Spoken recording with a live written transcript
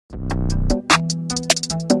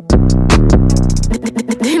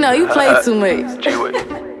You know, you play too much.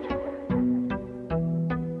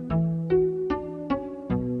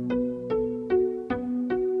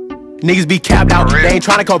 Niggas be capped out, they ain't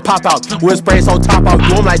tryna come pop out. We'll spray so top out,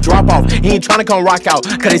 do 'em like drop off. He ain't tryna come rock out,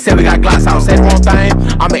 cause they said we got glass out. Say the wrong thing,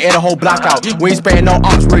 I'ma air the whole block out. We ain't spraying no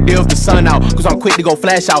ops, we're deal with the sun out. Cause I'm quick to go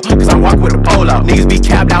flash out, cause I'm walking with the pole out. Niggas be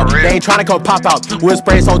capped out, they ain't tryna come pop out. We'll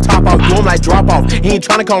spray so top out, do 'em like drop off. He ain't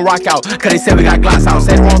tryna come rock out, cause they said we got glass out.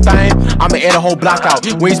 Say the wrong thing, I'ma air the whole block out.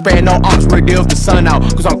 We ain't spraying no ops, we're deal with the sun out.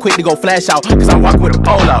 Cause I'm quick to go flash out, cause I'm walking with the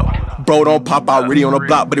pole out. Bro don't pop out, really on the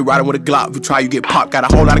block, but he riding with a Glock. If you try, you get popped.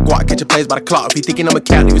 Got a whole lot of guap, catch a plays by the clock. If he thinking I'm a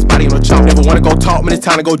cat, leave his body on a chop. Never wanna go talk, man, it's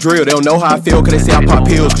time to go drill. They don't know how I feel, cause they say I pop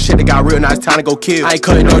pills. Cause shit, they got real, now it's time to go kill. I ain't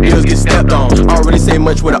cutting no deals, get stepped on. I don't really say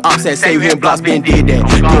much with the ops that say him blocks been did that.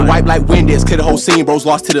 Get wiped like Windex, clear the whole scene, bros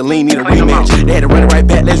lost to the lean, need a rematch. They had to run it right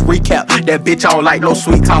back, let's recap. That bitch, I don't like no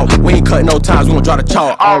sweet talk. We ain't cutting no times, we gon' draw the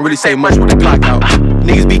chalk. I don't really say much with the Glock out.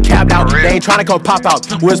 Niggas be capped out, they ain't tryna come pop out.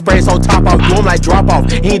 We'll spray so top out, do 'em like drop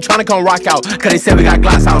off. He ain't tryna come rock out, cause they said we got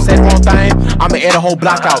glass out. Say the wrong thing, I'ma air the whole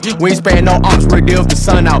block out. We ain't spraying no ops, we're deal with the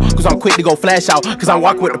sun out. Cause I'm quick to go flash out, cause I'm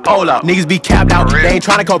walking with the pole out. Niggas be capped out, they ain't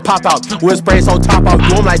tryna come pop out. We'll spray so top out,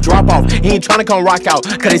 do 'em like drop off. He ain't tryna come rock out,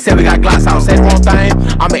 cause they said we got glass out. Say the wrong thing,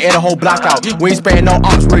 I'ma air the whole block out. We ain't spraying no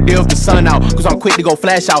ops, we're deal with the sun out. Cause I'm quick to go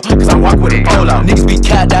flash out, cause I'm walking with the pole out. Niggas be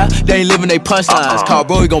capped out, they ain't living they punchlines. Call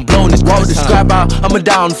bro, he gon' blow in this walk the scrap out, I'ma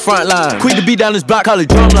die on the front line. Quick to be down this block, call it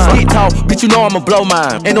drum line. Hit talk, bitch, you know I'ma blow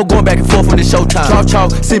mine. Ain't no going back and forth when it's showtime. Drop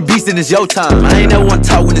chalk, sit beast in it's your time. I ain't never wanna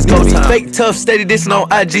talk when it's go time. Fake tough, steady dissing on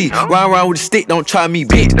IG. Round round with a stick, don't try me.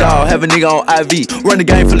 Big dog, have a nigga on IV. Run the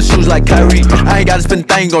game full of shoes like Kyrie. I ain't gotta spend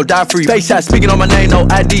a thing, gon' die free. Face shot, speaking on my name, no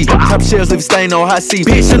ID. Top shells, leave a stain on high C.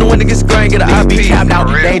 Bitch, in the window, get the grain, get an Niggas IP. be capped out,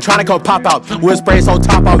 they ain't tryna come pop out. We'll spray so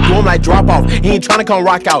top out, do 'em like drop off. He ain't tryna come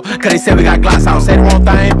rock out, cause they said we got glass out. Say the wrong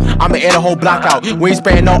thing, I'ma air the whole block out. We ain't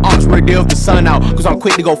spraying no ops, we're deal with the sun out. Cause I'm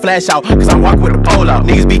quick to go flash out, cause I'm walking with the pole out.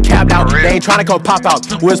 Niggas be capped out, they ain't tryna come pop out.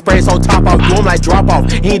 We'll spray so top out, do 'em like drop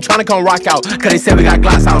off. He ain't tryna come rock out, cause they said we got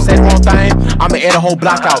glass out. Say the wrong thing, I'ma air the whole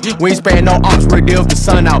block out. We ain't spraying no ops, we're deal with the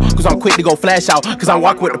sun out. Cause I'm quick to go flash out, cause I'm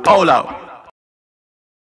walking with the pole out.